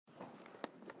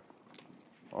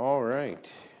All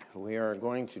right, we are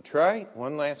going to try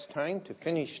one last time to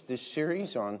finish this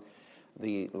series on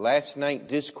the last night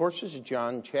discourses,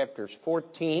 John chapters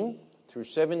 14 through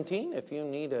 17. If you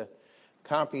need a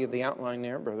copy of the outline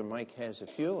there, Brother Mike has a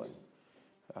few,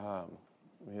 and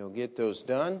we'll get those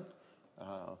done.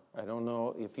 I don't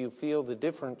know if you feel the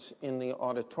difference in the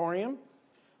auditorium,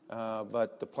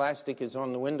 but the plastic is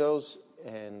on the windows,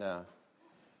 and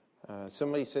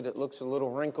somebody said it looks a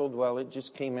little wrinkled. Well, it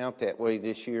just came out that way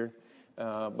this year.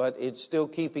 But it's still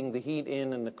keeping the heat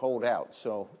in and the cold out.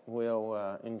 So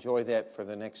we'll enjoy that for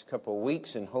the next couple of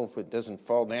weeks and hope it doesn't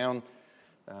fall down.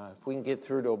 If we can get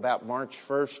through to about March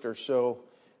 1st or so,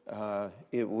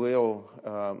 it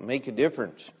will make a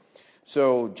difference.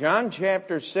 So John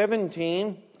chapter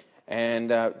 17,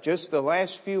 and just the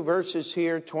last few verses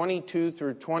here, 22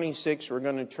 through 26, we're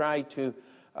going to try to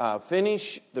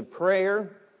finish the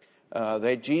prayer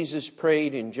that Jesus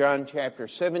prayed in John chapter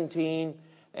 17,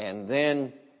 and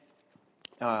then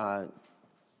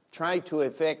try to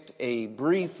effect a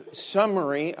brief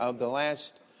summary of the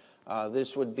last,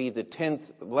 this would be the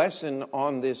 10th lesson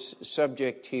on this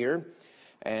subject here.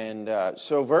 And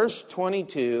so verse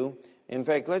 22, in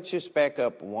fact, let's just back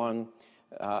up one,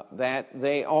 that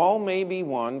they all may be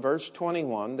one, verse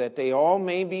 21, that they all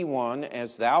may be one,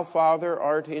 as thou, Father,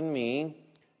 art in me,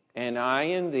 and I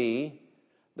in thee,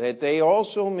 that they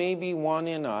also may be one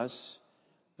in us,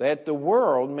 that the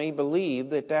world may believe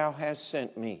that thou hast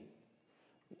sent me.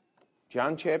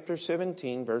 John chapter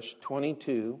 17, verse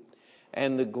 22,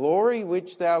 and the glory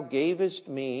which thou gavest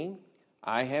me,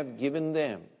 I have given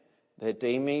them, that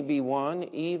they may be one,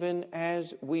 even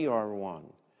as we are one.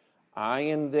 I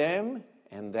in them,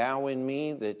 and thou in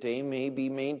me, that they may be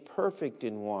made perfect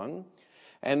in one,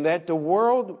 and that the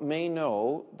world may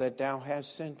know that thou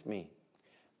hast sent me,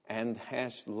 and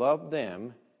hast loved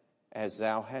them as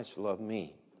thou hast loved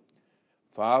me.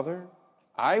 Father,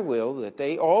 I will that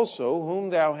they also, whom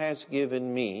thou hast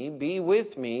given me, be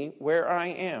with me where I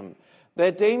am,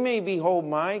 that they may behold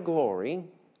my glory,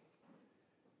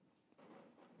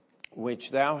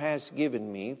 which thou hast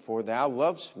given me, for thou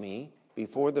lovest me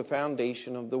before the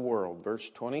foundation of the world. Verse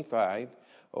 25,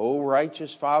 O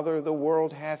righteous Father, the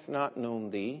world hath not known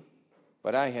thee,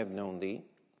 but I have known thee.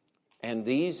 And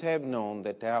these have known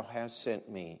that thou hast sent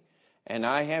me. And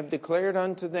I have declared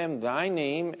unto them thy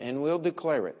name, and will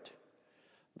declare it,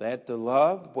 that the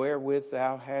love wherewith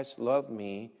thou hast loved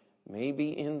me may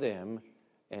be in them,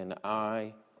 and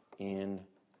I in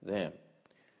them.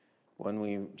 When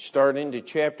we start into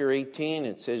chapter 18,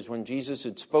 it says, when Jesus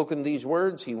had spoken these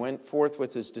words, he went forth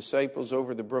with his disciples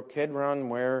over the brook Kedron,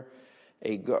 where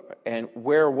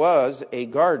was a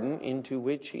garden, into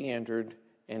which he entered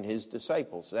and his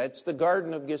disciples. That's the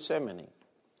Garden of Gethsemane.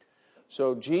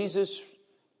 So Jesus,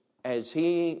 as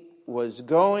he was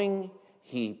going,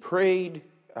 he prayed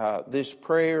this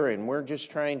prayer, and we're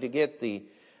just trying to get the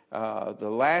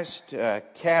last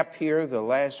cap here, the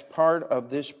last part of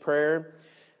this prayer.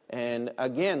 And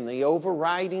again, the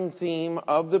overriding theme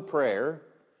of the prayer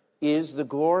is the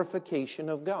glorification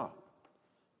of God.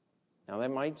 Now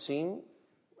that might seem,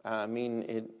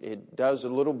 it does a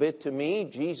little bit to me.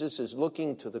 Jesus is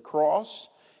looking to the cross.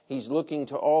 He's looking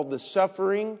to all the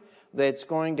suffering that's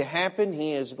going to happen.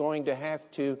 He is going to have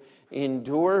to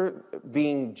endure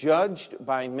being judged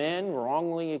by men,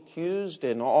 wrongly accused,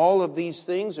 and all of these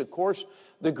things. Of course,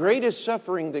 the greatest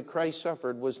suffering that Christ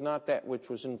suffered was not that which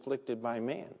was inflicted by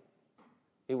man.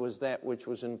 It was that which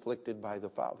was inflicted by the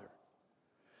Father.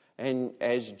 And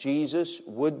as Jesus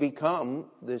would become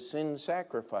the sin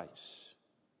sacrifice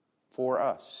for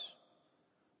us,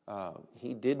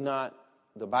 he did not,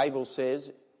 the Bible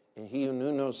says, he who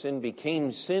knew no sin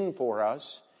became sin for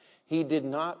us. He did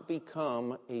not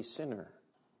become a sinner.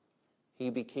 He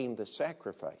became the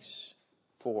sacrifice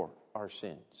for our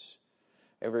sins.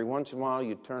 Every once in a while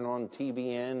you turn on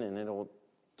TBN and it'll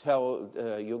tell,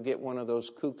 you'll get one of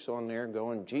those kooks on there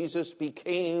going, Jesus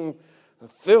became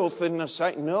filth in the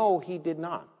sight. No, he did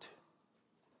not.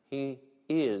 He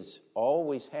is,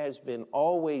 always has been,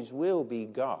 always will be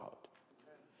God.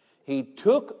 He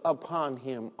took upon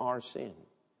him our sin.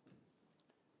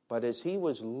 But as he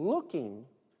was looking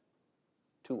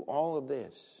to all of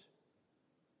this,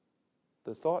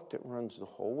 the thought that runs the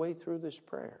whole way through this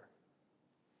prayer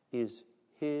is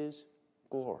his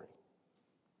glory.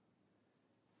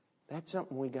 That's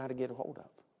something we got to get a hold of.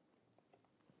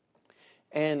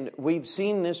 And we've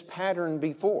seen this pattern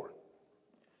before.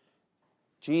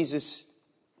 Jesus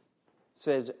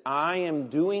says, I am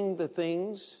doing the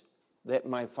things that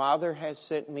my Father has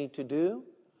sent me to do.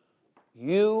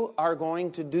 You are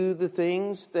going to do the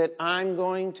things that I'm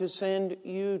going to send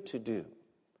you to do,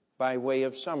 by way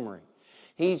of summary.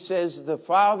 He says, the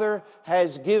Father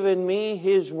has given me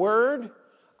His word.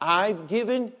 I've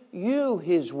given you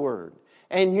His word.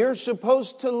 And you're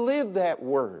supposed to live that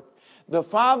word. The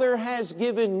Father has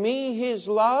given me His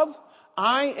love.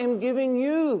 I am giving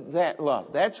you that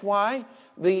love. That's why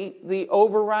the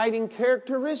overriding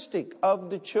characteristic of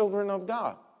the children of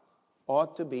God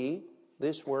ought to be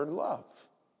this word love.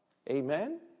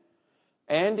 Amen?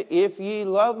 And if ye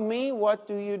love me, what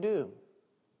do you do?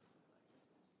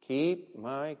 Keep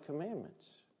my commandments.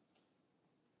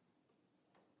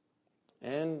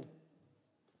 And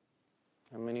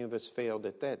how many of us failed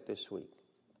at that this week?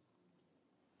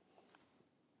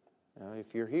 Now,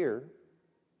 if you're here,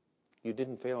 you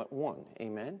didn't fail at one.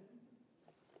 Amen?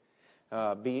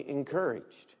 Be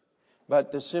encouraged.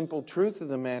 But the simple truth of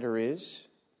the matter is,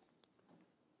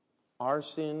 our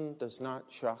sin does not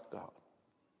shock God.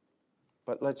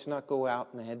 But let's not go out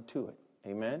and add to it.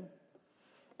 Amen?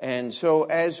 And so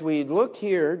as we look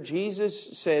here,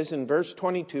 Jesus says in verse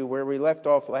 22, where we left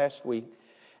off last week,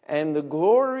 and the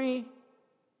glory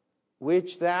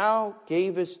which thou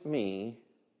gavest me,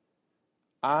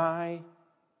 I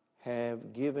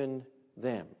have given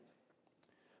them,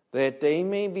 that they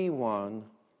may be one,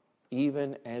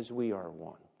 even as we are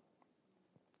one.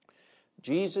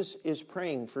 Jesus is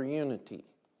praying for unity.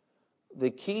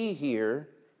 The key here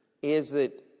is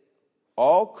that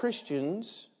all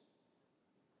Christians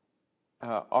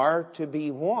are to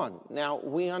be one. Now,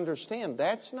 we understand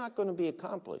that's not going to be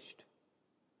accomplished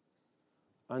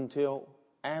until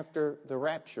after the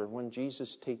rapture, when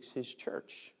Jesus takes His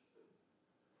church.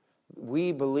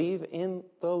 We believe in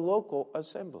the local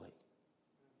assembly.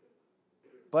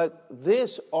 But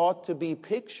this ought to be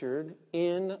pictured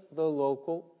in the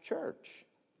local church.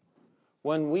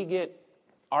 When we get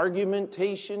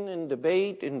argumentation and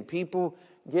debate and people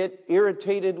get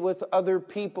irritated with other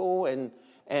people and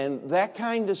that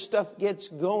kind of stuff gets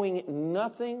going,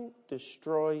 nothing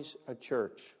destroys a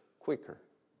church quicker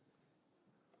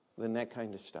than that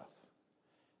kind of stuff.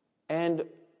 And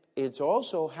it's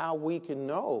also how we can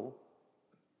know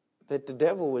that the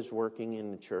devil is working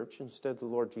in the church instead of the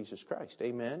Lord Jesus Christ.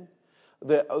 Amen?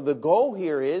 The goal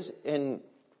here is, and,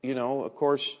 of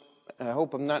course, I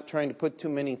hope I'm not trying to put too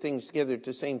many things together at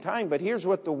the same time, but here's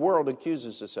what the world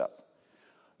accuses us of.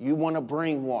 You want to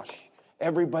brainwash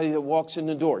everybody that walks in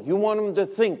the door. You want them to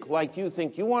think like you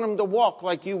think. You want them to walk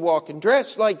like you walk and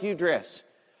dress like you dress.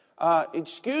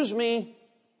 Excuse me,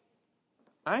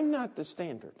 I'm not the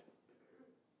standard.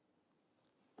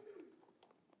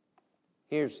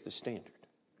 Here's the standard.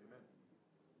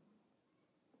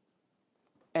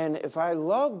 And if I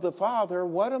love the Father,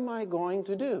 what am I going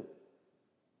to do?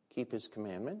 Keep His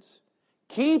commandments.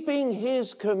 Keeping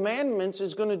His commandments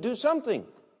is going to do something.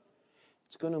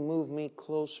 It's going to move me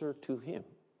closer to Him.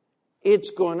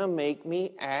 It's going to make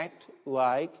me act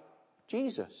like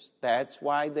Jesus. That's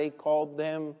why they called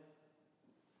them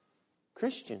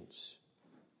Christians.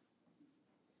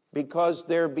 Because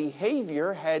their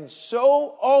behavior had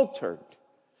so altered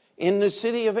in the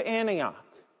city of Antioch,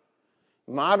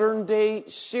 modern day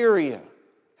Syria.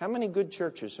 How many good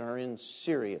churches are in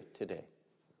Syria today?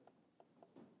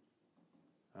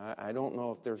 I don't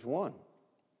know if there's one.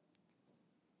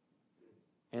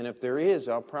 And if there is,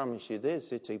 I'll promise you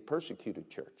this, it's a persecuted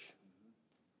church.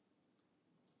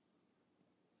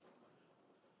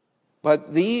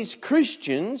 But these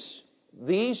Christians,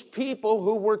 these people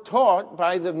who were taught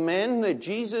by the men that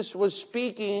Jesus was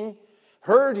speaking,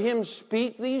 heard Him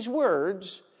speak these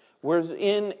words, were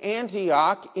in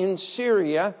Antioch in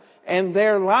Syria, and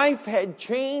their life had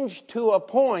changed to a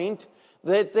point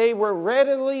that they were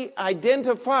readily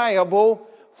identifiable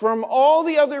from all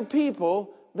the other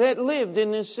people that lived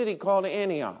in this city called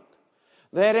Antioch.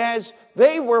 That as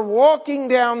they were walking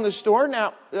down the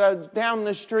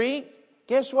street,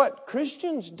 guess what?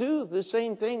 Christians do the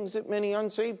same things that many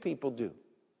unsaved people do.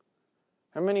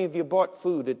 How many of you bought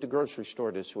food at the grocery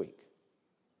store this week?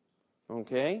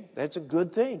 Okay, that's a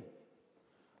good thing.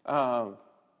 How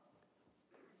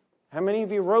many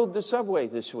of you rode the subway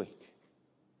this week?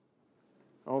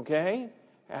 Okay.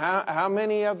 How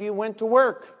many of you went to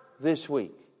work this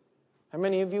week? How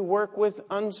many of you work with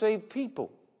unsaved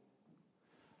people?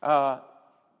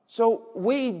 So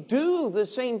we do the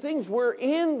same things. We're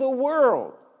in the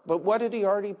world. But what did He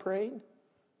already pray?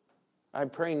 I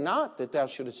pray not that thou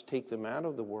shouldest take them out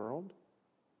of the world,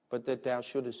 but that thou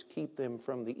shouldest keep them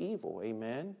from the evil.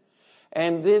 Amen?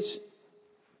 And this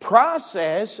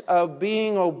process of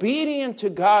being obedient to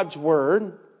God's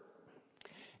word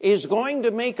is going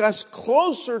to make us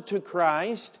closer to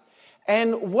Christ.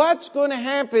 And what's going to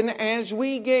happen as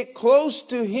we get close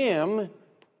to Him?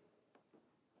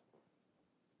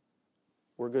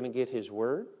 we're going to get His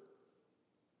Word.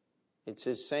 It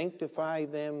says, sanctify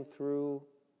them through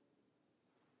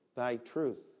Thy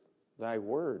truth. Thy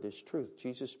Word is truth.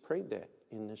 Jesus prayed that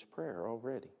in this prayer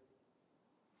already.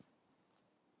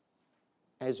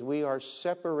 As we are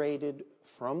separated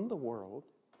from the world,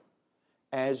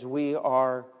 as we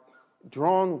are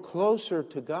drawn closer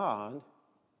to God,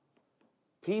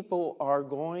 people are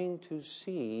going to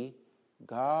see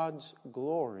God's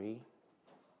glory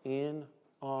in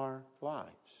our lives.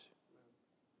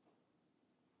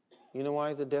 You know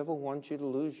why the devil wants you to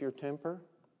lose your temper?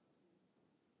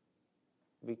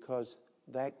 Because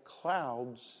that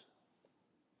clouds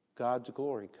God's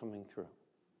glory coming through.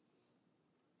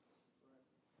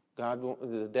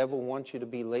 The devil wants you to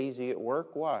be lazy at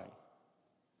work. Why?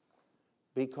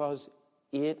 Because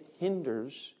it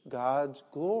hinders God's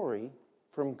glory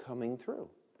from coming through.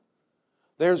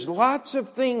 There's lots of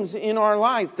things in our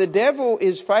life. The devil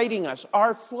is fighting us.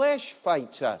 Our flesh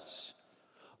fights us.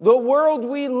 The world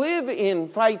we live in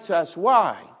fights us.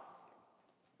 Why?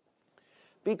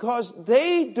 Because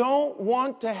they don't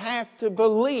want to have to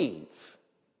believe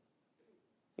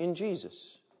in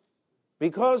Jesus.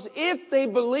 Because if they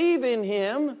believe in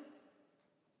Him,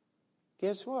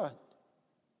 guess what?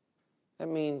 That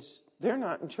means they're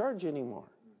not in charge anymore.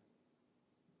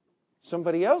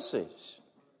 Somebody else is.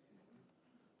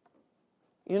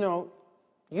 You know,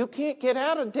 you can't get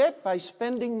out of debt by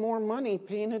spending more money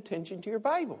paying attention to your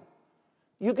Bible.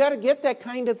 You got to get that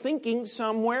kind of thinking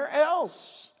somewhere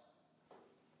else.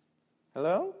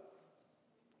 Hello?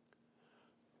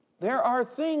 There are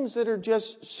things that are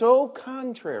just so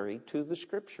contrary to the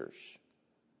Scriptures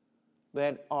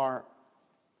that are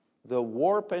the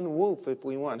warp and woof, if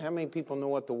we want. How many people know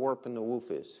what the warp and the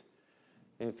woof is?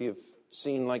 If you've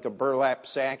seen like a burlap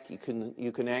sack,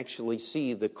 you can actually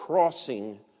see the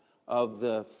crossing of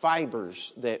the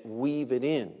fibers that weave it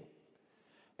in.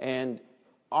 And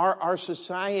our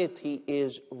society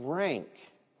is rank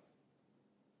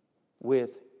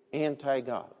with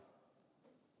anti-God.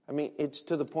 I mean, it's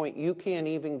to the point you can't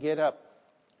even get up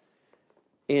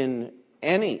in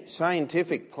any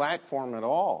scientific platform at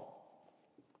all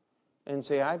and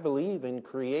say, I believe in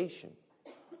creation.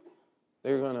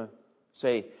 They're going to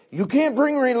say, you can't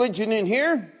bring religion in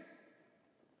here.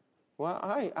 Well,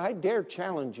 I dare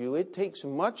challenge you. It takes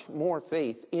much more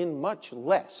faith in much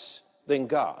less than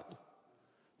God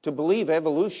to believe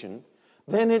evolution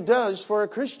than it does for a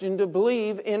Christian to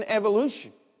believe in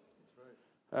evolution.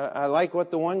 I like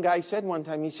what the one guy said one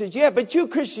time. He says, yeah, but you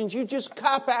Christians, you just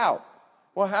cop out.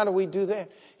 Well, how do we do that?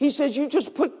 He says, you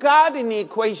just put God in the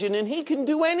equation and He can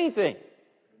do anything.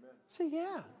 Amen. I say,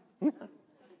 yeah,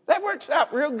 that works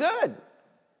out real good.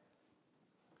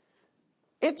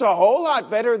 It's a whole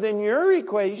lot better than your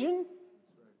equation.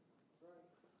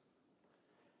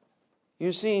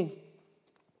 You see,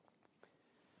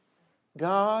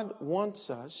 God wants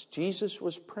us, Jesus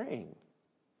was praying,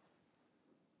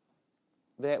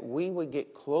 that we would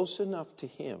get close enough to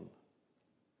Him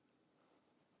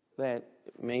that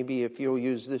maybe if you'll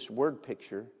use this word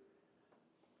picture,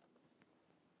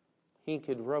 He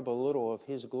could rub a little of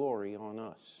His glory on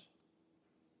us.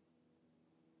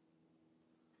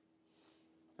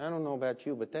 I don't know about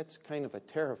you, but that's kind of a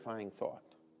terrifying thought,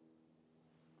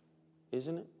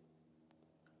 isn't it?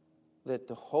 That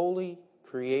the holy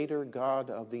Creator God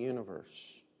of the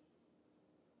universe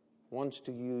wants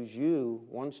to use you,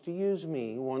 wants to use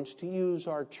me, wants to use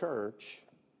our church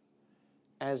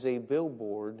as a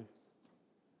billboard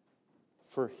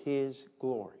for His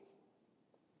glory.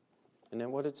 Isn't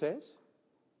that what it says?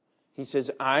 He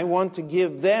says, I want to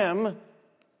give them,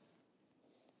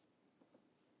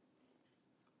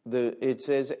 it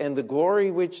says, and the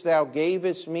glory which thou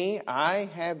gavest me, I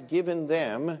have given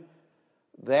them,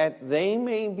 that they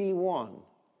may be one,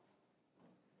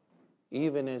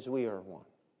 even as we are one.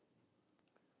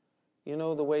 You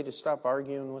know the way to stop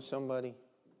arguing with somebody?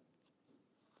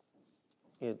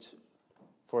 It's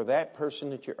for that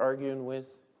person that you're arguing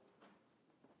with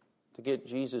to get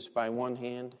Jesus by one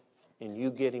hand and you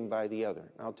get Him by the other.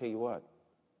 And I'll tell you what,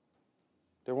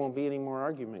 there won't be any more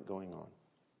argument going on.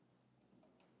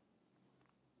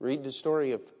 Read the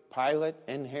story of Pilate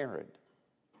and Herod.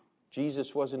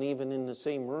 Jesus wasn't even in the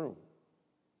same room.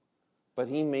 But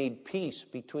He made peace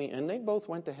between, and they both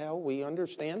went to hell, we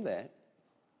understand that.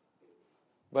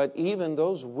 But even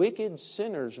those wicked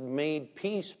sinners made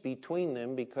peace between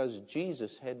them because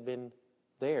Jesus had been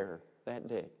there that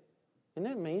day. Isn't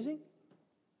that amazing?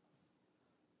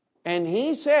 And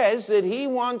He says that He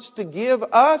wants to give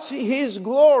us His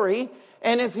glory,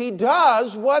 and if He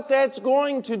does, what that's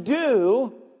going to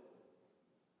do,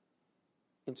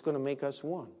 it's going to make us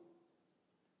one.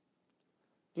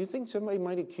 Do you think somebody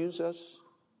might accuse us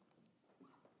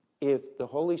if the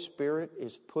Holy Spirit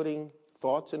is putting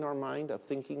thoughts in our mind of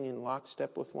thinking in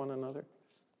lockstep with one another?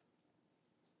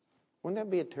 Wouldn't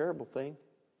that be a terrible thing?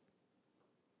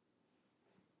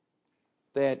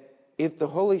 That if the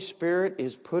Holy Spirit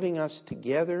is putting us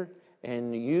together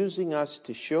and using us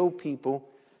to show people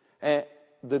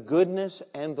the goodness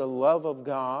and the love of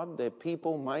God, that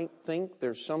people might think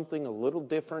there's something a little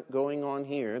different going on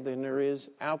here than there is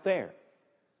out there.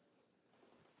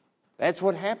 That's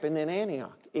what happened in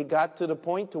Antioch. It got to the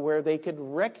point to where they could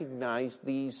recognize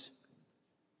these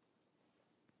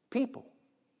people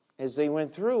as they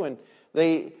went through. And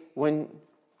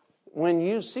when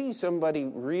you see somebody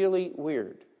really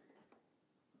weird,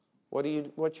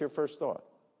 what's your first thought?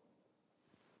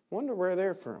 Wonder where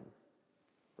they're from,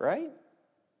 right?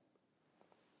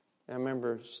 I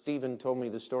remember Stephen told me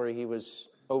the story. He was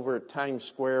over at Times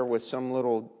Square with some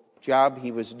little job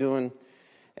he was doing,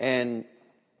 and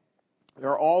there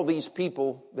are all these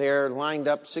people there lined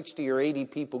up, 60 or 80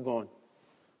 people going,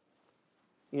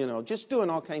 just doing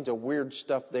all kinds of weird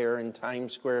stuff there in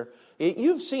Times Square.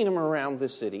 You've seen them around the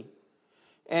city.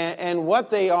 And what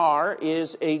they are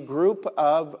is a group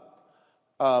of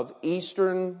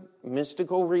Eastern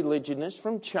mystical religionists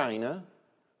from China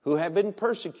who have been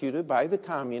persecuted by the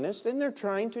communists, and they're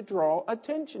trying to draw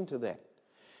attention to that.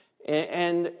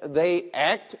 And they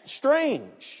act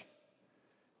strange.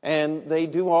 And they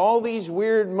do all these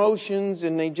weird motions,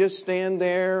 and they just stand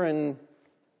there, and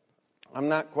I'm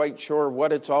not quite sure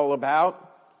what it's all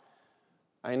about.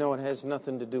 I know it has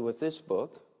nothing to do with this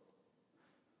book.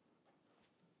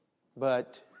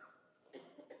 But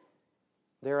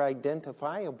they're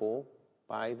identifiable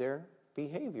by their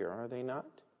behavior, are they not?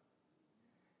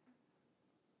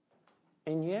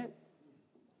 And yet,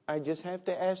 I just have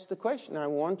to ask the question. I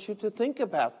want you to think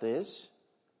about this.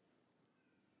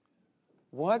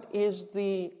 What is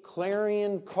the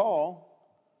clarion call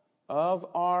of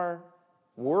our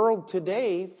world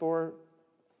today for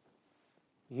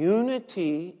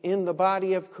unity in the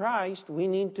body of Christ? We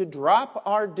need to drop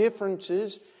our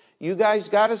differences. You guys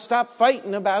got to stop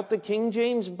fighting about the King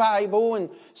James Bible and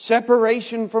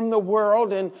separation from the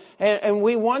world. And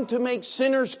we want to make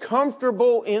sinners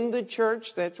comfortable in the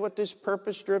church. That's what this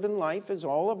purpose-driven life is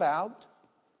all about.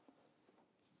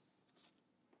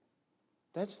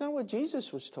 That's not what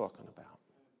Jesus was talking about.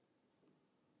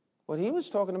 What he was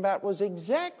talking about was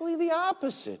exactly the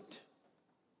opposite.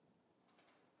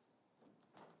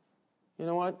 You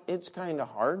know what? It's kind of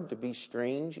hard to be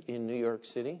strange in New York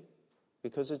City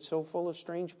because it's so full of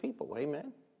strange people.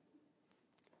 Amen?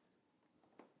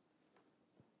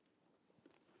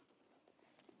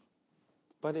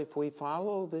 But if we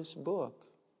follow this book,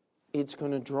 it's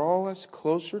going to draw us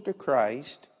closer to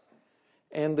Christ.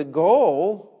 And the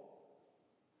goal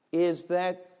is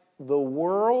that the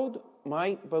world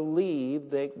might believe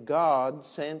that God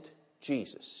sent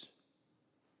Jesus.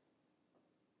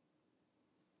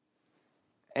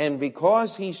 And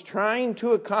because he's trying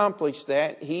to accomplish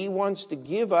that, he wants to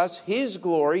give us his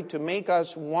glory to make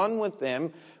us one with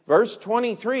them. Verse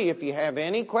 23, if you have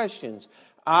any questions.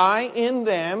 I in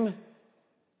them,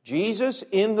 Jesus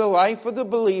in the life of the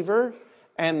believer,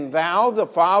 and thou, the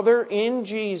Father, in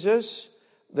Jesus,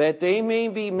 that they may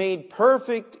be made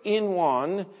perfect in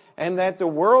one, and that the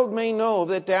world may know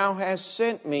that thou hast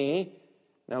sent me.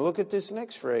 Now look at this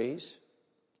next phrase.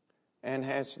 And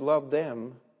hast loved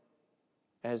them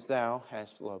as thou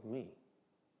hast loved me.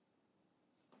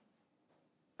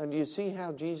 And do you see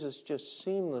how Jesus just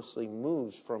seamlessly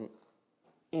moves from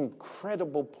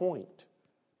incredible point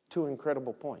to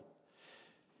incredible point?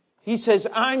 He says,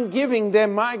 I'm giving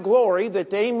them my glory that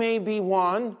they may be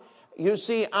one. You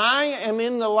see, I am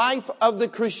in the life of the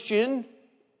Christian.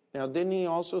 Now, didn't he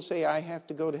also say I have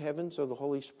to go to heaven so the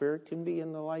Holy Spirit can be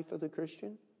in the life of the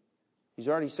Christian? He's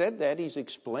already said that. He's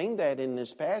explained that in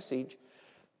this passage.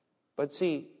 But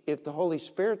see, if the Holy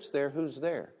Spirit's there, who's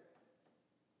there?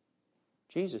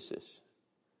 Jesus is.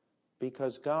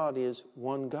 Because God is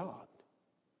one God.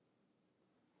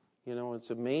 You know, it's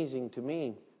amazing to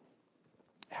me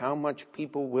how much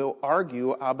people will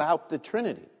argue about the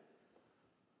Trinity.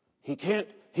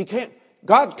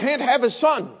 God can't have a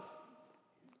son.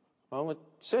 Well, it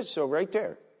says so right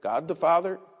there. God the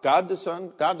Father, God the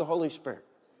Son, God the Holy Spirit.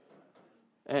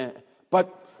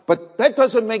 But that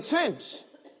doesn't make sense.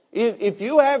 If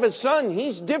you have a son,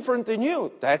 he's different than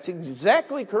you. That's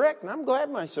exactly correct. And I'm glad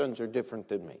my sons are different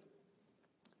than me.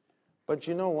 But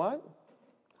you know what?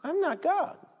 I'm not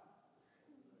God.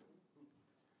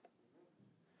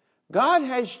 God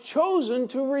has chosen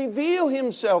to reveal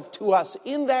himself to us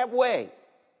in that way.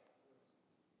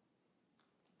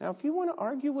 Now, if you want to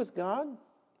argue with God,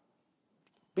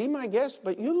 Be my guest,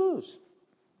 but you lose.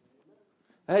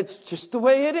 That's just the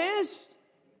way it is.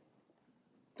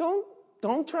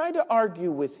 Don't try to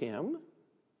argue with him.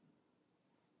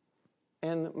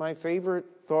 And my favorite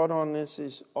thought on this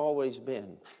has always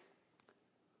been,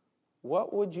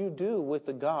 what would you do with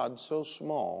a God so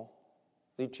small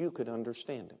that you could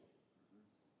understand him?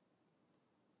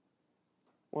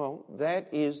 Well, that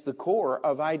is the core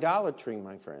of idolatry,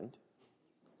 my friend,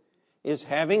 is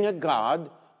having a God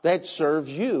that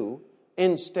serves you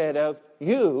instead of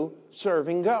you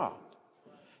serving God.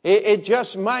 It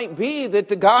just might be that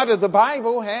the God of the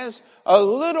Bible has a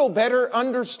little better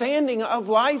understanding of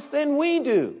life than we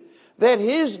do. That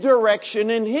his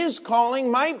direction and his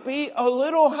calling might be a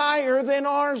little higher than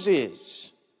ours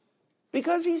is.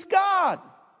 Because he's God.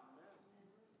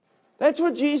 That's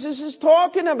what Jesus is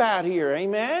talking about here.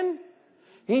 Amen?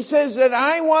 He says that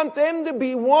I want them to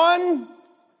be one.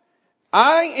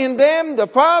 I in them, the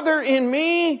Father in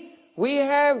me. We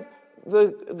have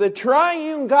the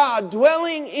triune God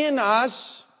dwelling in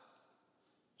us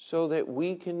so that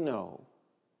we can know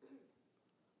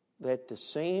that the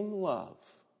same love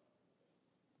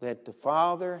that the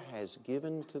Father has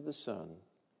given to the Son,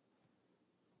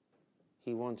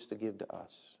 he wants to give to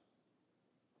us.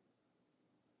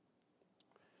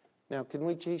 Now, can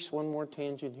we chase one more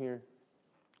tangent here?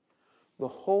 The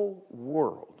whole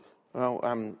world, well,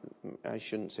 I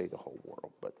shouldn't say the whole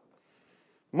world, but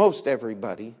most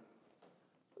everybody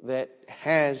that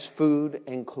has food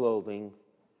and clothing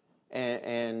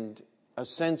and a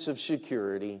sense of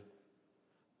security,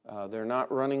 they're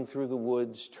not running through the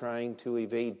woods trying to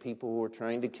evade people who are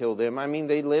trying to kill them. I mean,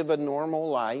 they live a normal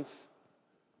life.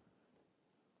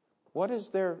 What is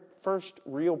their first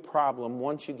real problem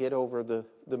once you get over the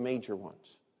major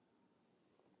ones?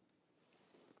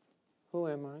 Who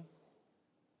am I?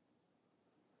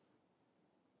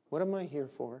 What am I here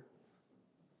for?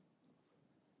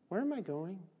 Where am I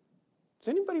going? Does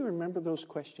anybody remember those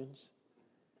questions?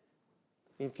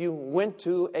 If you went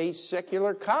to a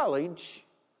secular college,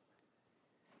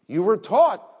 you were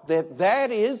taught that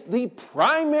that is the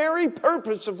primary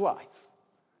purpose of life.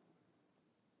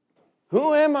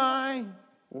 Who am I?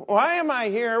 Why am I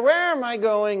here? Where am I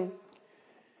going?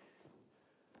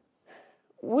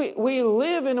 We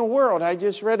live in a world. I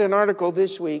just read an article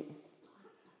this week.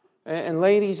 And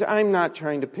ladies, I'm not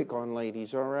trying to pick on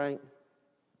ladies, all right?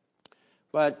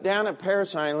 But down at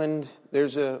Parris Island,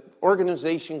 there's an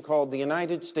organization called the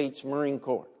United States Marine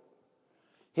Corps.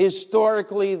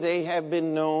 Historically, they have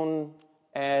been known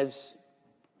as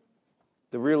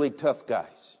the really tough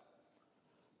guys.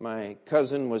 My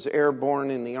cousin was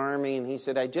airborne in the Army, and he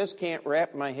said, I just can't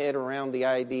wrap my head around the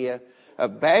idea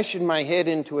of bashing my head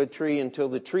into a tree until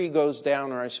the tree goes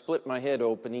down or I split my head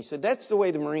open. He said, that's the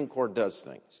way the Marine Corps does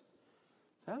things.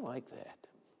 I like that.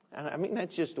 I mean,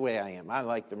 that's just the way I am. I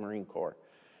like the Marine Corps.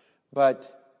 But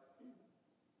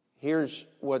here's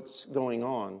what's going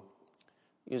on.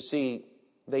 You see,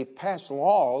 they've passed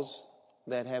laws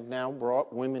that have now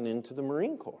brought women into the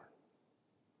Marine Corps.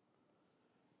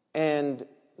 And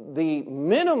the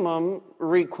minimum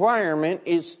requirement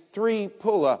is 3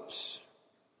 pull-ups.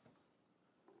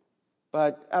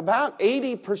 But about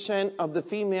 80% of the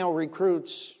female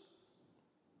recruits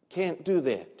can't do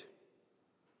that.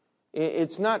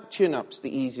 It's not chin-ups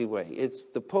the easy way. It's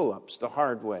the pull-ups the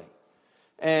hard way.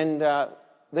 And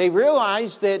they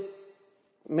realize that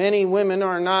many women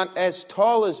are not as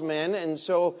tall as men, and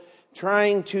so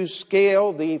trying to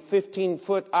scale the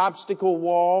 15-foot obstacle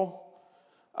wall,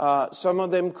 some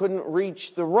of them couldn't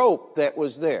reach the rope that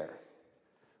was there,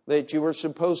 that you were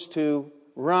supposed to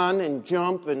run and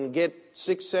jump and get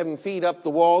 6-7 feet up the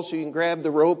wall so you can grab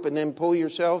the rope and then pull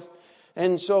yourself.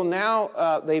 And so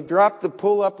now they've dropped the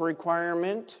pull-up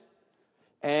requirement,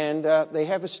 and they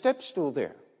have a step stool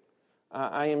there.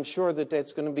 I am sure that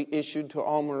that's going to be issued to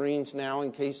all Marines now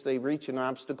in case they reach an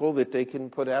obstacle, that they can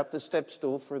put out the step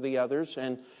stool for the others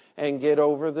and get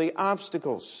over the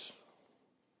obstacles.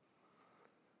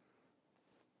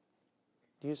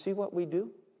 Do you see what we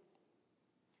do?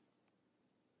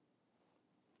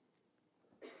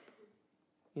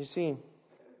 You see,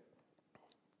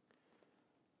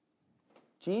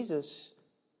 Jesus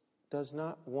does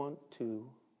not want to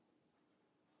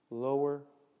lower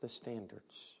the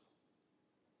standards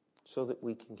so that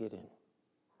we can get in.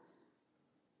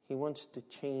 He wants to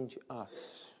change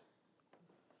us,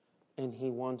 and he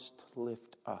wants to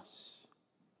lift us.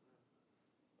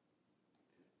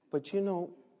 But you know,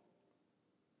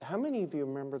 how many of you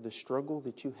remember the struggle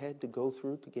that you had to go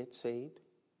through to get saved?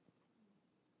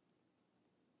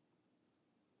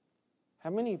 How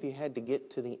many of you had to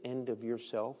get to the end of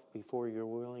yourself before you're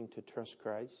willing to trust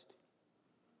Christ?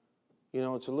 You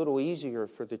know, it's a little easier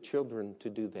for the children to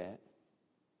do that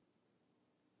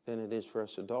than it is for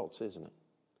us adults, isn't it?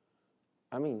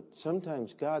 I mean,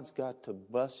 sometimes God's got to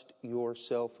bust your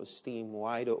self-esteem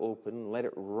wide open, let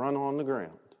it run on the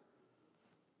ground,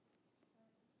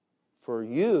 for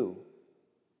you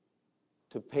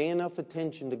to pay enough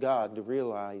attention to God to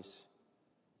realize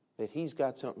that He's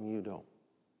got something you don't.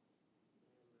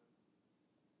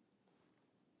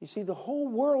 You see, the whole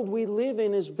world we live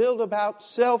in is built about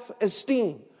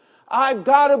self-esteem. I've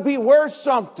got to be worth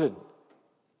something.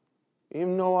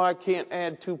 Even though I can't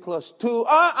add 2 plus 2,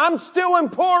 I'm still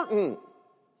important.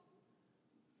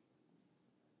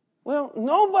 Well,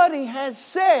 nobody has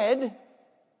said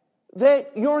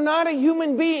that you're not a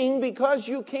human being because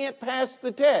you can't pass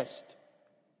the test.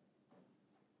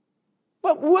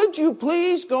 But would you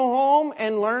please go home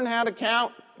and learn how to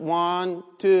count 1,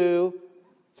 2,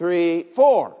 3,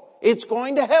 4? It's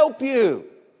going to help you.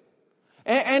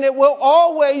 And it will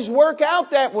always work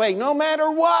out that way, no matter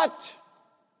what.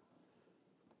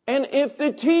 And if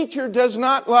the teacher does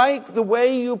not like the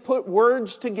way you put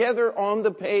words together on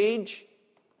the page,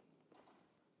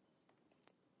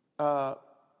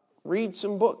 read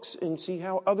some books and see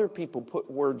how other people put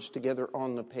words together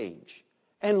on the page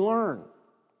and learn.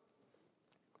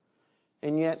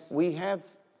 And yet we have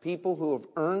people who have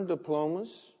earned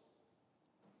diplomas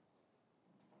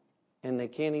and they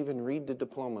can't even read the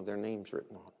diploma their name's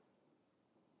written on.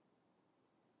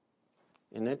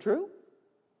 Isn't that true?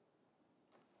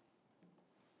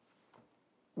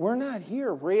 We're not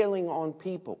here railing on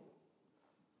people.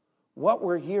 What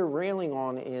we're here railing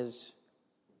on is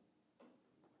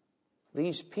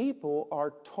these people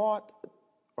are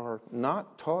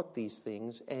not taught these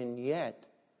things, and yet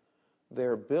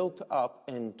they're built up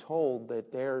and told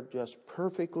that they're just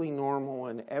perfectly normal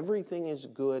and everything is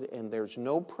good and there's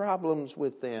no problems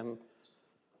with them.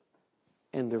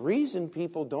 And the reason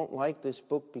people don't like this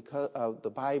book because of the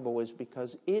Bible is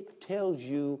because it tells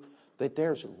you that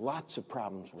there's lots of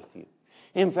problems with you.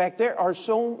 In fact, there are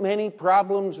so many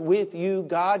problems with you,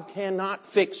 God cannot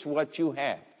fix what you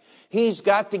have. He's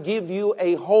got to give you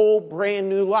a whole brand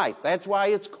new life. That's why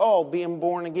it's called being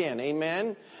born again.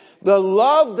 Amen? The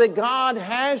love that God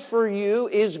has for you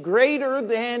is greater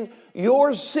than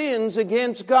your sins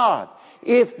against God.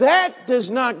 If that does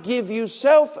not give you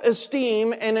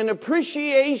self-esteem and an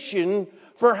appreciation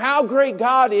for how great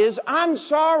God is, I'm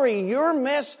sorry, you're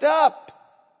messed up.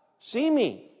 See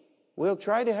me. We'll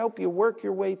try to help you work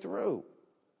your way through.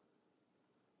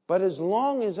 But as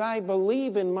long as I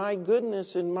believe in my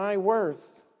goodness and my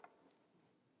worth,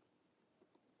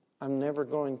 I'm never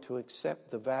going to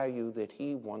accept the value that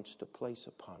He wants to place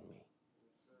upon me.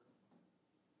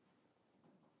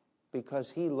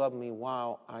 Because He loved me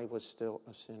while I was still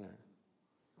a sinner.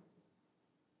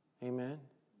 Amen?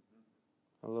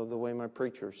 I love the way my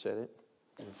preacher said it.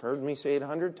 You've heard me say it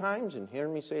 100 times and hear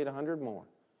me say it 100 more.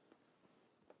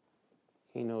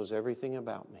 He knows everything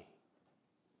about me.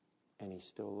 And He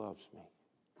still loves me.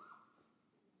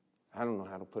 I don't know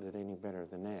how to put it any better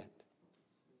than that.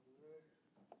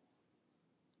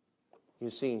 You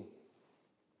see,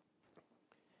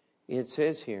 it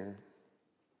says here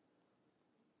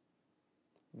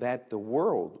that the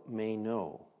world may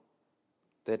know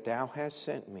that Thou hast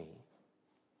sent me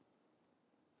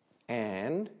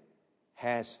and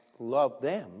hast loved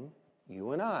them,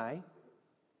 you and I,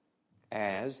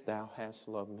 as Thou hast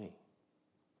loved me.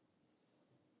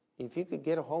 If you could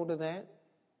get a hold of that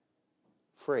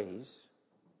phrase,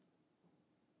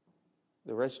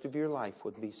 the rest of your life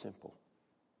would be simple.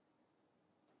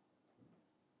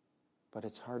 But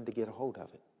it's hard to get a hold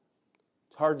of it.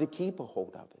 It's hard to keep a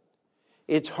hold of it.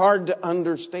 It's hard to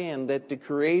understand that the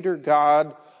Creator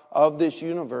God of this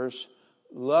universe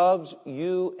loves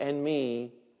you and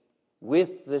me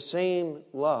with the same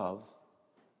love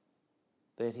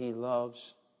that He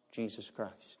loves Jesus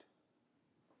Christ.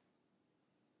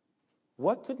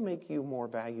 What could make you more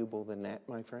valuable than that,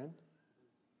 my friend?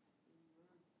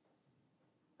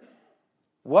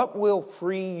 What will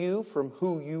free you from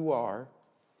who you are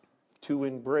to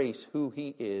embrace who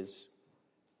He is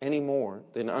any more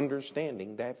than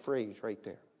understanding that phrase right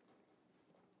there?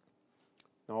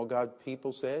 And all God's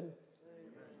people said, amen.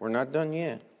 We're not done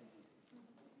yet.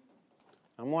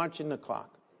 I'm watching the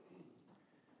clock.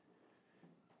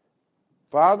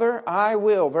 Father, I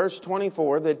will, verse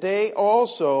 24, that they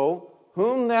also,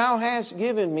 whom Thou hast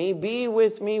given me, be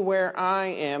with me where I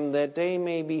am, that they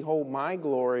may behold my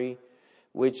glory,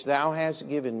 which Thou hast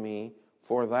given me,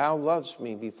 for Thou lovest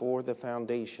me before the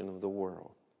foundation of the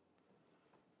world.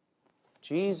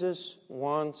 Jesus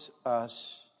wants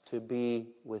us to be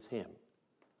with Him.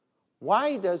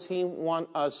 Why does He want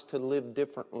us to live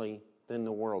differently than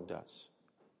the world does.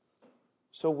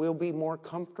 So we'll be more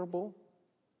comfortable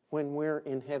when we're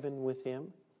in heaven with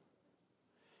Him.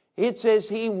 It says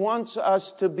He wants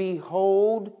us to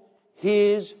behold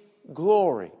His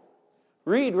glory.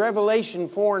 Read Revelation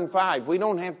 4 and 5. We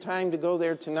don't have time to go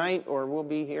there tonight, or we'll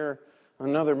be here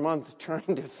another month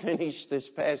trying to finish this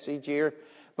passage here.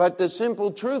 But the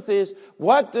simple truth is,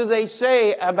 what do they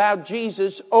say about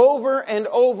Jesus over and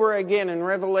over again in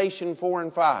Revelation 4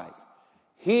 and 5?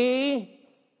 He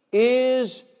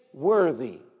is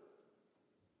worthy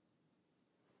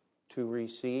to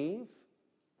receive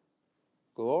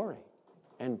glory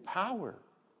and power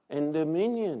and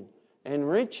dominion and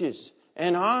riches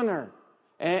and honor.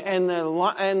 And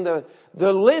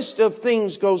the list of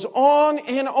things goes on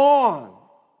and on.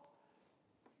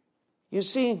 You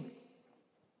see,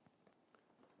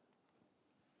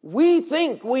 we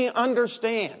think we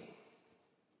understand.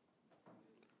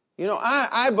 You know,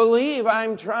 I believe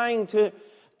I'm trying to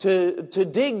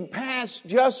dig past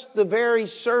just the very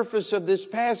surface of this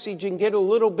passage and get a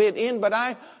little bit in, but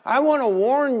I want to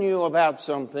warn you about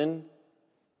something.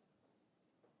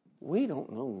 We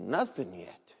don't know nothing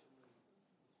yet.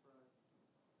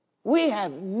 We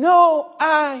have no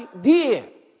idea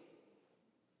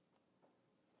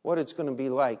what it's going to be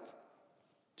like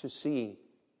to see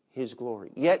His glory.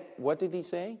 Yet, what did He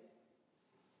say?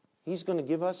 He's going to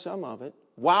give us some of it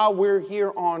while we're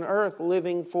here on earth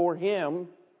living for Him,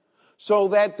 so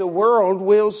that the world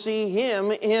will see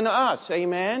Him in us.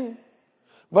 Amen?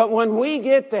 But when we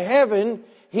get to heaven,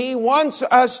 He wants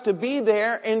us to be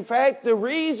there. In fact, the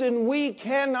reason we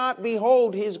cannot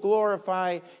behold His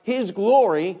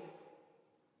glory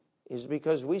is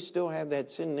because we still have that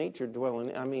sin nature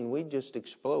dwelling. I mean, we'd just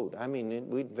explode. I mean,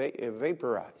 we'd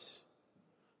vaporize.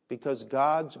 Because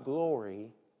God's glory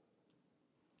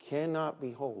cannot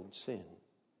behold sin.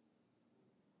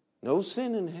 No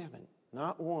sin in heaven,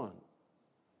 not one.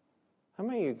 How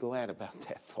many of you are glad about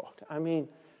that thought? I mean,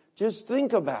 just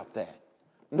think about that.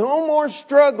 No more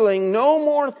struggling, no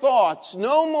more thoughts,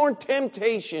 no more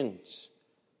temptations.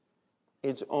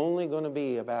 It's only going to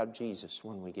be about Jesus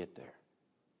when we get there.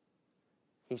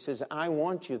 He says, I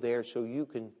want you there so you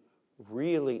can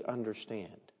really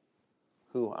understand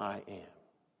who I am.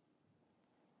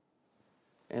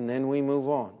 And then we move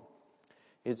on.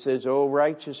 It says, O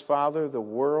righteous Father, the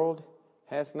world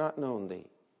hath not known Thee.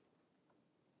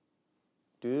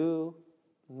 Do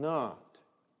not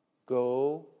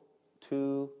go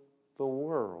to the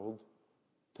world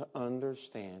to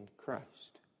understand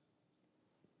Christ.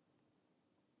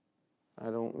 I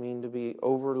don't mean to be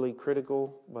overly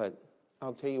critical, but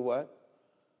I'll tell you what,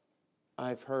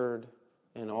 I've heard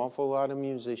an awful lot of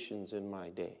musicians in my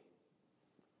day.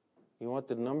 You know what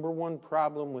the number one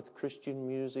problem with Christian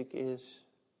music is?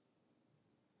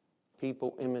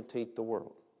 People imitate the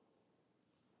world.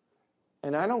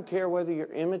 And I don't care whether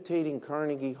you're imitating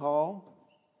Carnegie Hall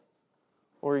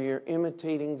or you're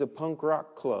imitating the punk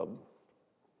rock club.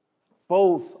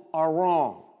 Both are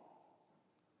wrong.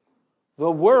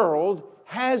 The world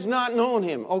has not known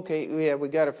Him. Okay, yeah, we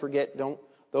got to forget.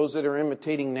 Those that are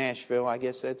imitating Nashville, I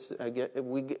guess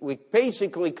we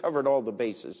basically covered all the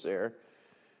bases there.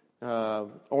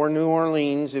 Or New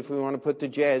Orleans, if we want to put the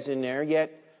jazz in there.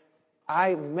 Yet,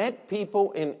 I've met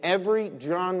people in every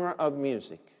genre of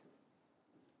music.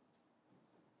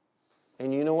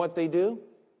 And you know what they do?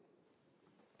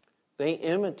 They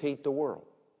imitate the world.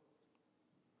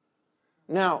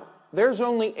 Now, there's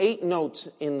only 8 notes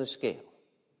in the scale.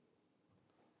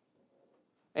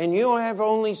 And you have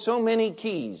only so many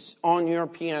keys on your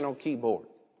piano keyboard.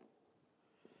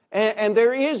 And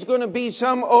there is going to be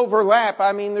some overlap.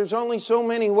 I mean, there's only so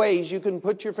many ways you can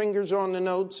put your fingers on the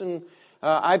notes. And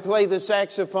I play the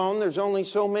saxophone. There's only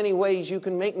so many ways you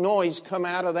can make noise come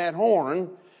out of that horn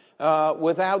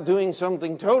without doing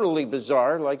something totally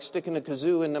bizarre, like sticking a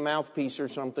kazoo in the mouthpiece or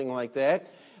something like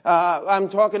that. I'm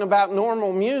talking about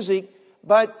normal music,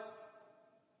 but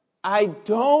I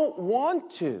don't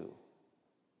want to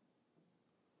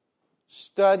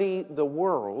study the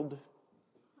world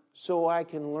so I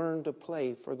can learn to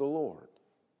play for the Lord.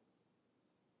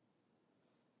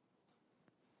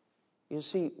 You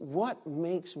see, what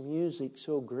makes music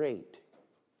so great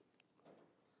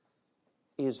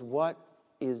is what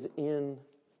is in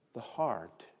the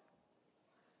heart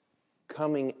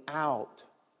coming out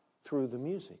through the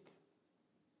music.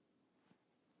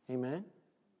 Amen?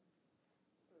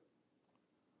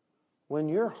 When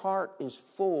your heart is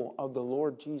full of the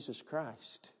Lord Jesus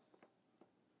Christ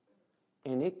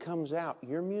and it comes out,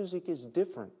 your music is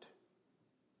different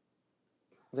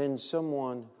than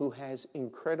someone who has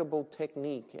incredible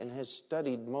technique and has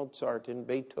studied Mozart and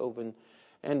Beethoven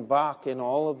and Bach and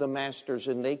all of the masters,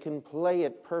 and they can play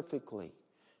it perfectly.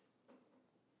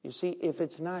 You see, if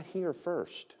it's not here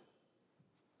first.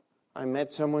 I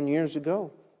met someone years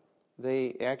ago.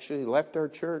 They actually left our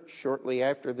church shortly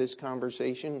after this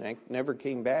conversation, never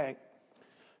came back.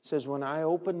 Says, when I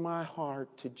open my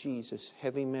heart to Jesus,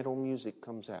 heavy metal music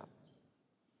comes out.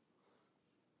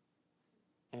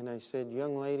 And I said,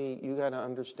 young lady, you got to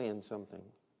understand something.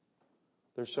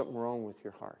 There's something wrong with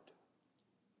your heart.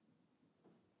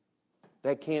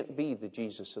 That can't be the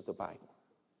Jesus of the Bible.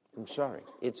 I'm sorry,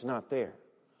 it's not there.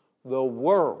 The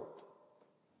world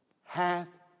hath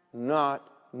not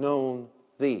known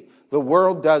thee. The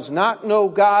world does not know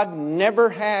God, never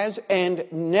has, and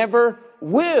never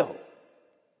will.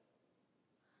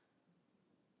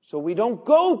 So we don't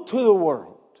go to the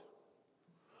world.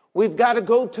 We've got to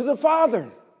go to the Father.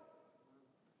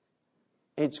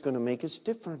 It's going to make us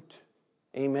different.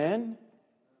 Amen?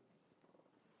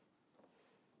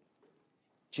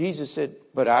 Jesus said,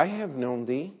 but I have known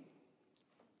thee,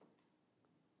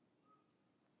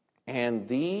 and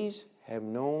these have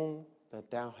known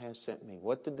that thou hast sent me.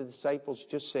 What did the disciples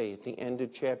just say at the end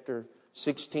of chapter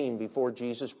 16 before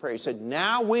Jesus prayed? He said,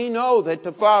 now we know that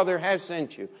the Father has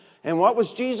sent you. And what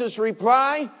was Jesus'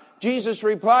 reply? Jesus'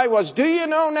 reply was, do you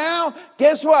know now?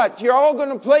 Guess what? You're all going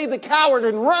to play the coward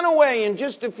and run away in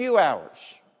just a few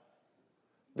hours.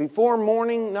 Before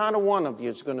morning, not a one of you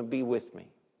is going to be with me.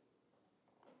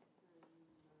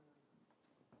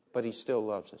 But He still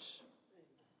loves us.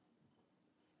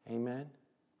 Amen?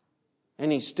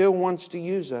 And He still wants to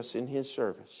use us in His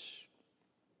service.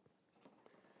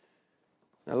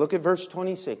 Now look at verse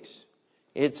 26.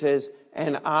 It says,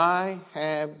 and I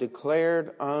have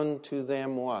declared unto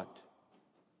them what?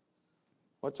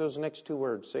 What's those next two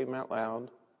words? Say them out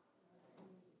loud.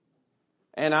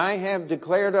 And I have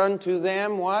declared unto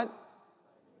them what?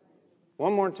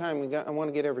 One more time. I want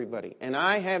to get everybody. And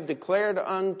I have declared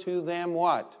unto them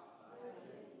what?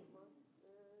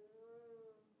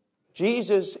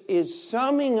 Jesus is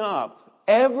summing up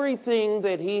everything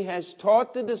that He has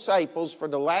taught the disciples for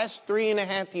the last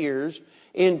 3.5 years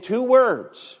in 2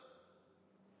 words.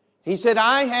 He said,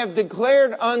 I have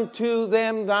declared unto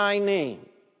them thy name.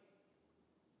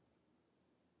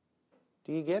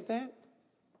 Do you get that?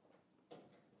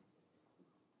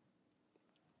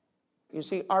 You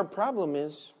see, our problem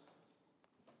is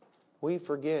we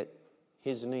forget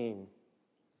His name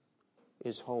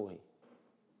is holy.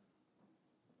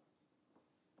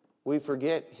 We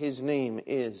forget His name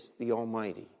is the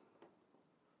Almighty.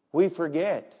 We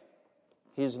forget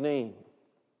His name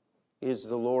is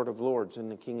the Lord of Lords and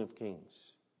the King of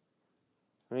Kings.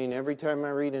 I mean, every time I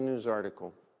read a news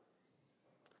article,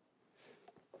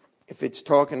 if it's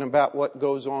talking about what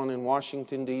goes on in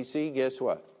Washington, D.C., guess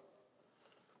what?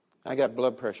 I got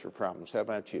blood pressure problems. How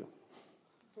about you?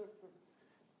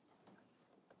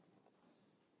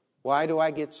 Why do I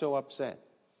get so upset?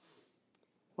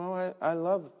 Well, I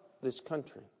love this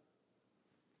country.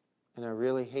 And I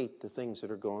really hate the things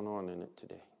that are going on in it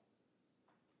today.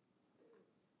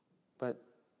 But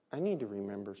I need to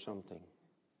remember something.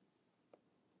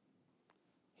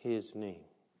 His name.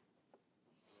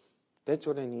 That's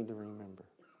what I need to remember.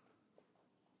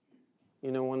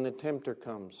 You know, when the tempter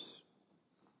comes,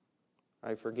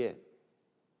 I forget.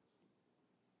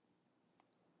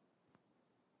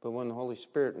 But when the Holy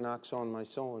Spirit knocks on my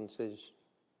soul and says,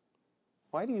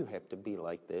 why do you have to be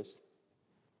like this?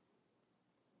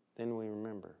 Then we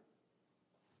remember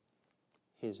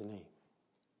His name.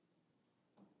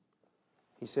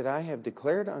 He said, I have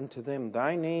declared unto them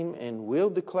thy name and will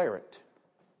declare it,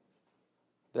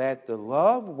 that the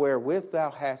love wherewith thou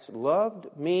hast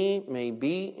loved me may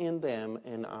be in them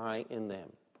and I in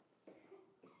them.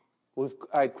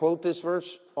 I quote this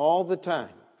verse all the time.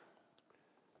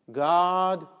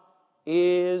 God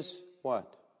is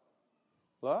what?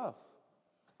 Love.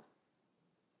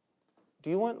 Do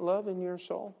you want love in your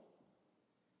soul?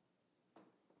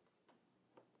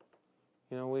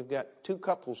 You know, we've got 2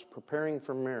 couples preparing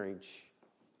for marriage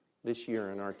this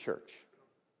year in our church.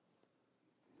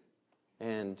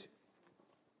 And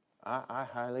I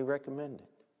highly recommend it.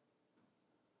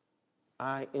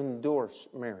 I endorse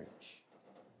marriage.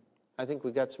 I think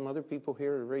we got some other people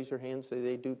here to raise their hands, say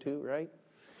they do too, right?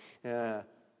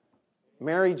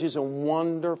 Marriage is a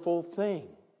wonderful thing.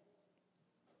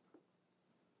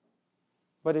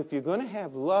 But if you're going to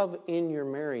have love in your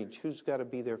marriage, who's got to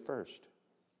be there first?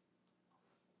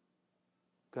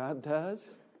 God does.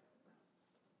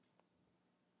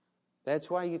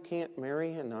 That's why you can't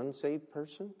marry an unsaved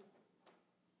person.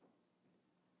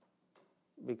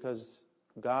 Because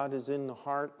God is in the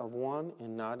heart of one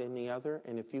and not in the other.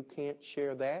 And if you can't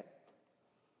share that,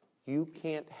 you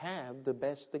can't have the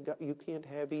best that God, you can't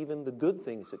have even the good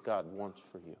things that God wants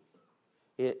for you.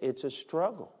 It's a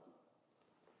struggle.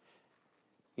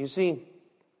 You see,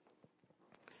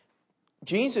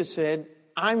 Jesus said,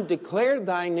 I'm declared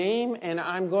thy name and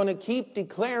I'm going to keep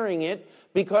declaring it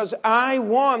because I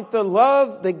want the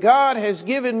love that God has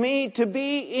given me to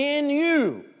be in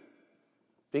you.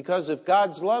 Because if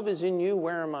God's love is in you,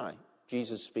 where am I?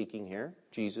 Jesus speaking here.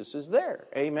 Jesus is there.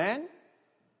 Amen?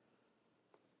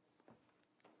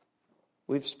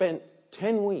 We've spent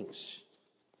 10 weeks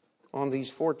on these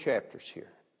 4 chapters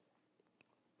here.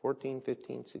 14,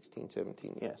 15, 16,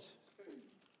 17, yes.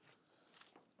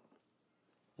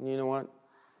 And you know what?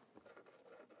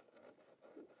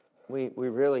 We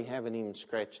really haven't even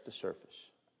scratched the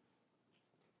surface.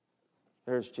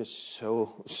 There's just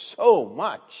so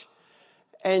much.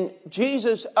 And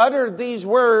Jesus uttered these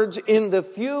words in the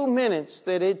few minutes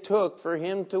that it took for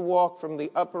him to walk from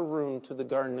the upper room to the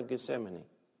Garden of Gethsemane.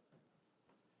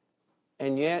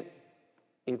 And yet,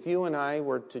 if you and I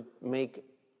were to make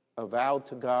a vow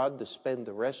to God to spend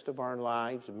the rest of our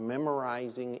lives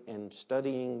memorizing and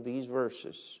studying these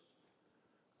verses,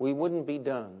 we wouldn't be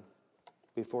done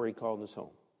before he called us home.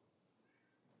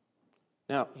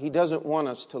 Now, he doesn't want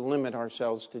us to limit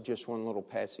ourselves to just one little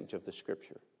passage of the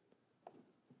Scripture.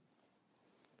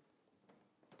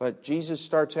 But Jesus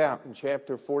starts out in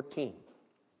chapter 14.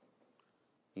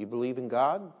 You believe in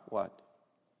God? What?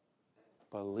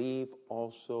 Believe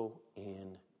also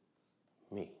in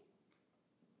me.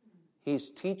 He's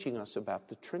teaching us about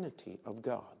the Trinity of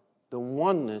God, the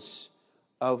oneness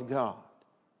of God.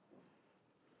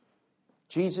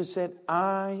 Jesus said,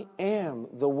 I am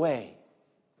the way.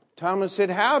 Thomas said,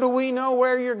 how do we know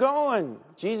where you're going?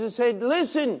 Jesus said,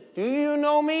 listen, do you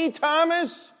know me,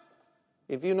 Thomas?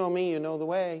 If you know me, you know the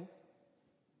way.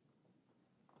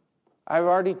 I've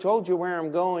already told you where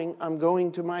I'm going. I'm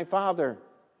going to my Father.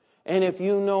 And if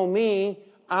you know me,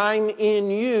 I'm in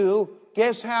you.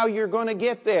 Guess how you're going to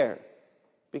get there?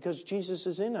 Because Jesus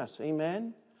is in us.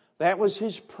 Amen? That was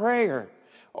his prayer.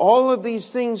 All of these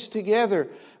things together.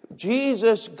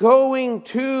 Jesus going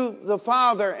to the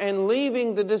Father and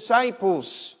leaving the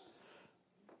disciples.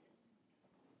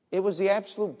 It was the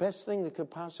absolute best thing that could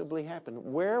possibly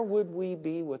happen. Where would we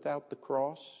be without the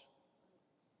cross?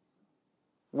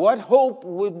 What hope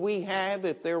would we have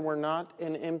if there were not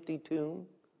an empty tomb?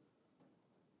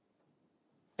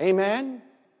 Amen?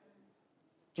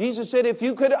 Jesus said, if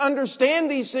you could understand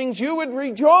these things, you would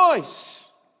rejoice.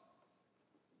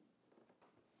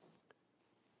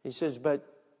 He says, but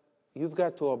you've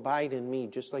got to abide in me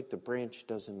just like the branch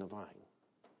does in the vine.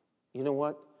 You know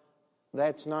what?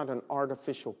 That's not an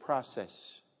artificial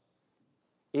process.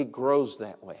 It grows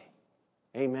that way.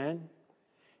 Amen?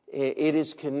 It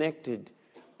is connected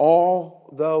all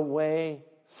the way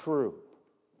through.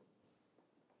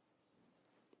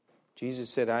 Jesus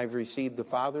said, I've received the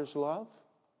Father's love.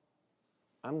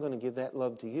 I'm going to give that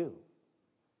love to you.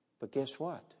 But guess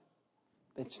what?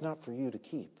 It's not for you to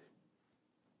keep.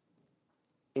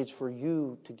 It's for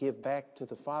you to give back to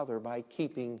the Father by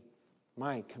keeping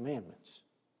my commandments.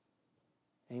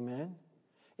 Amen?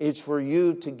 It's for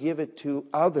you to give it to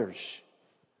others.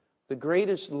 The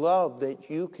greatest love that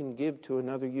you can give to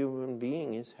another human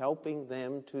being is helping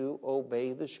them to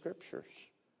obey the Scriptures.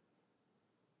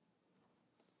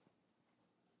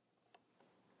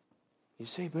 You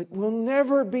say, but we'll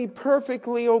never be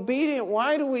perfectly obedient.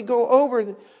 Why do we go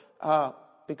over?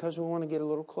 Because we want to get a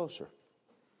little closer.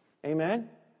 Amen?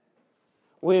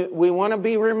 We want to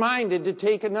be reminded to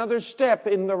take another step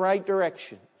in the right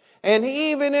direction. And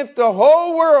even if the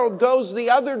whole world goes the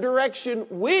other direction,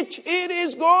 which it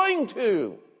is going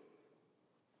to,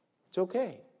 it's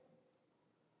okay.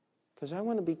 Because I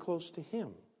want to be close to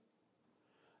him.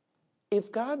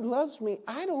 If God loves me,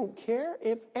 I don't care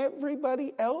if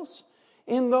everybody else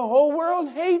in the whole world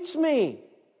hates me.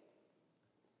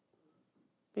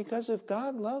 Because if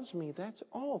God loves me, that's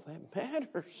all that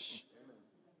matters.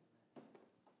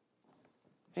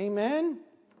 Amen?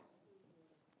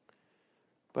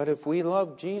 But if we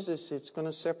love Jesus, it's going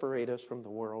to separate us from the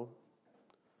world.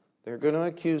 They're going to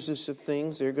accuse us of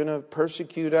things. They're going to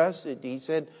persecute us. He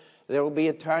said there will be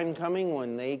a time coming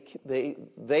when they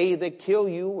that kill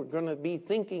you are going to be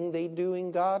thinking they're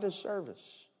doing God a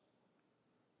service.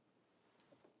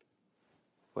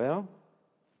 Well,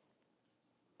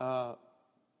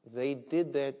 they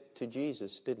did that to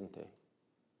Jesus, didn't they?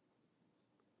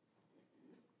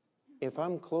 If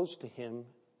I'm close to him,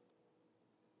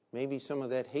 maybe some of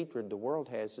that hatred the world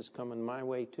has is coming my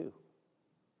way too.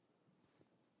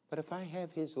 But if I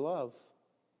have his love,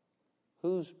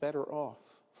 who's better off?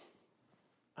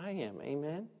 I am,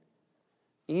 amen?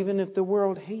 even if the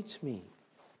world hates me,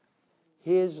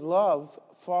 His love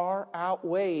far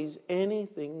outweighs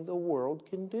anything the world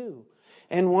can do.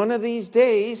 And one of these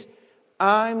days,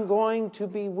 I'm going to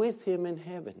be with Him in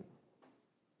heaven.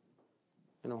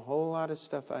 And a whole lot of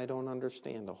stuff I don't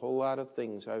understand, a whole lot of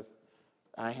things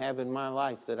I have in my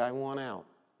life that I want out.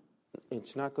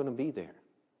 It's not going to be there.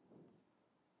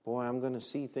 Boy, I'm going to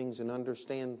see things and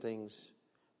understand things.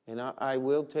 And I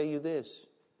will tell you this.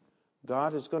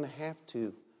 God is going to have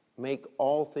to make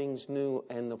all things new,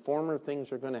 and the former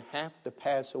things are going to have to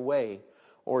pass away,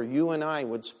 or you and I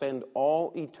would spend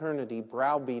all eternity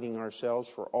browbeating ourselves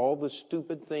for all the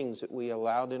stupid things that we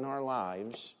allowed in our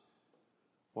lives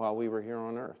while we were here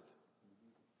on earth.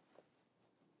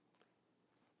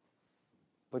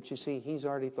 But you see, He's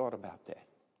already thought about that.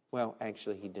 Well,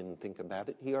 actually, He didn't think about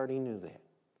it. He already knew that.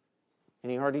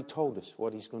 And He already told us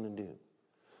what He's going to do,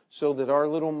 so that our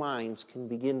little minds can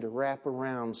begin to wrap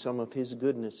around some of His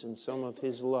goodness and some of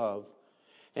His love,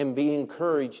 and be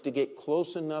encouraged to get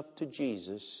close enough to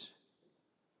Jesus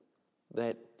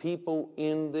that people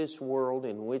in this world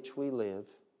in which we live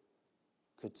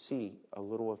could see a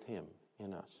little of Him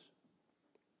in us.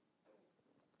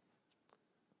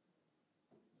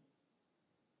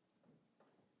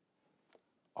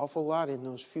 Awful lot in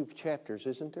those few chapters,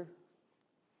 isn't there?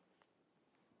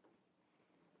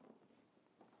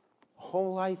 A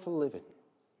whole life of living.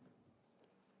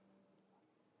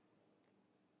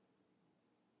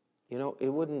 You know, it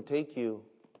wouldn't take you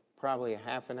probably a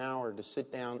half an hour to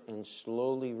sit down and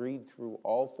slowly read through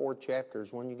all 4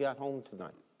 chapters when you got home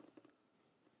tonight.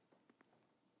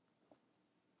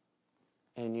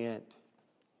 And yet,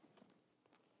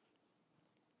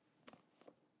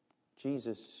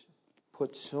 Jesus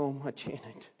put so much in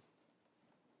it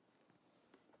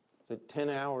that 10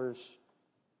 hours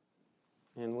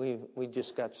and we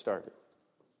just got started.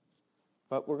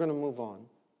 But we're going to move on.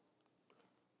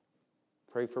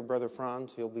 Pray for Brother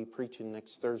Franz. He'll be preaching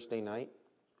next Thursday night.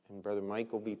 And Brother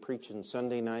Mike will be preaching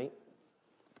Sunday night.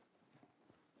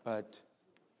 But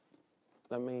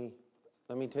let me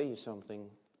tell you something.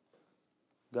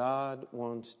 God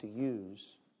wants to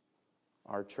use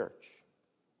our church.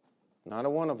 Not a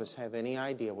one of us have any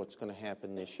idea what's going to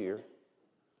happen this year.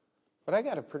 But I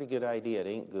got a pretty good idea. It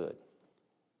ain't good.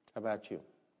 How about you?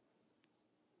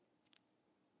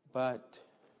 But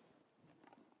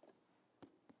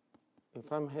if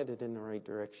I'm headed in the right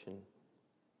direction,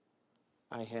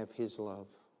 I have His love.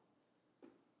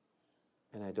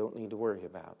 And I don't need to worry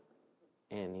about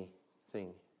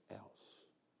anything else.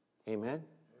 Amen? Amen.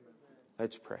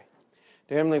 Let's pray.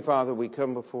 Dear Heavenly Father, we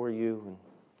come before You. And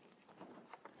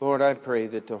Lord, I pray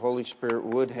that the Holy Spirit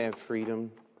would have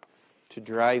freedom to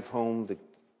drive home the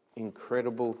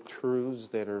incredible truths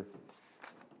that are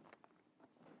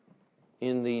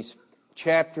in these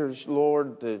chapters,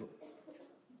 Lord,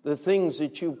 the things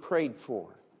that You prayed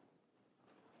for,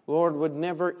 Lord, would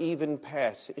never even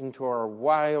pass into our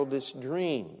wildest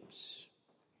dreams.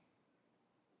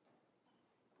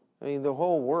 I mean, the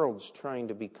whole world's trying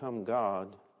to become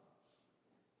God,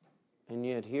 and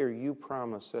yet here You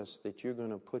promise us that You're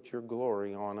going to put Your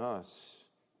glory on us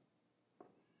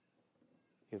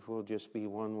if we'll just be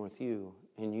one with You,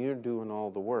 and You're doing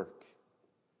all the work.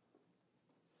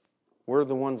 We're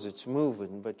the ones that's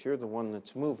moving, but You're the one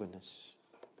that's moving us.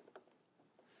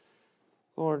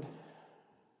 Lord,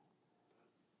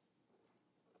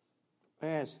 I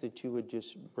ask that You would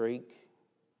just break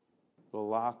the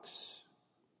locks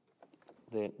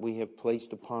that we have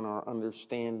placed upon our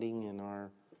understanding and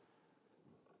our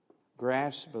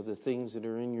grasp of the things that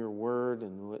are in Your Word,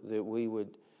 and that we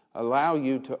would allow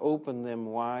You to open them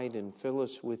wide and fill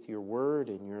us with Your Word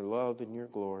and Your love and Your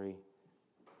glory.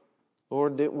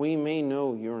 Lord, that we may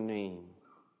know Your name,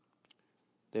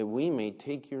 that we may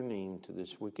take Your name to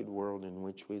this wicked world in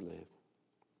which we live.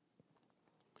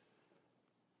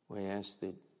 We ask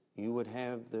that You would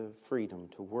have the freedom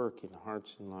to work in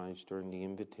hearts and lives during the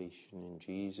invitation. In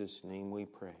Jesus' name we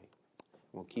pray.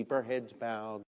 We'll keep our heads bowed.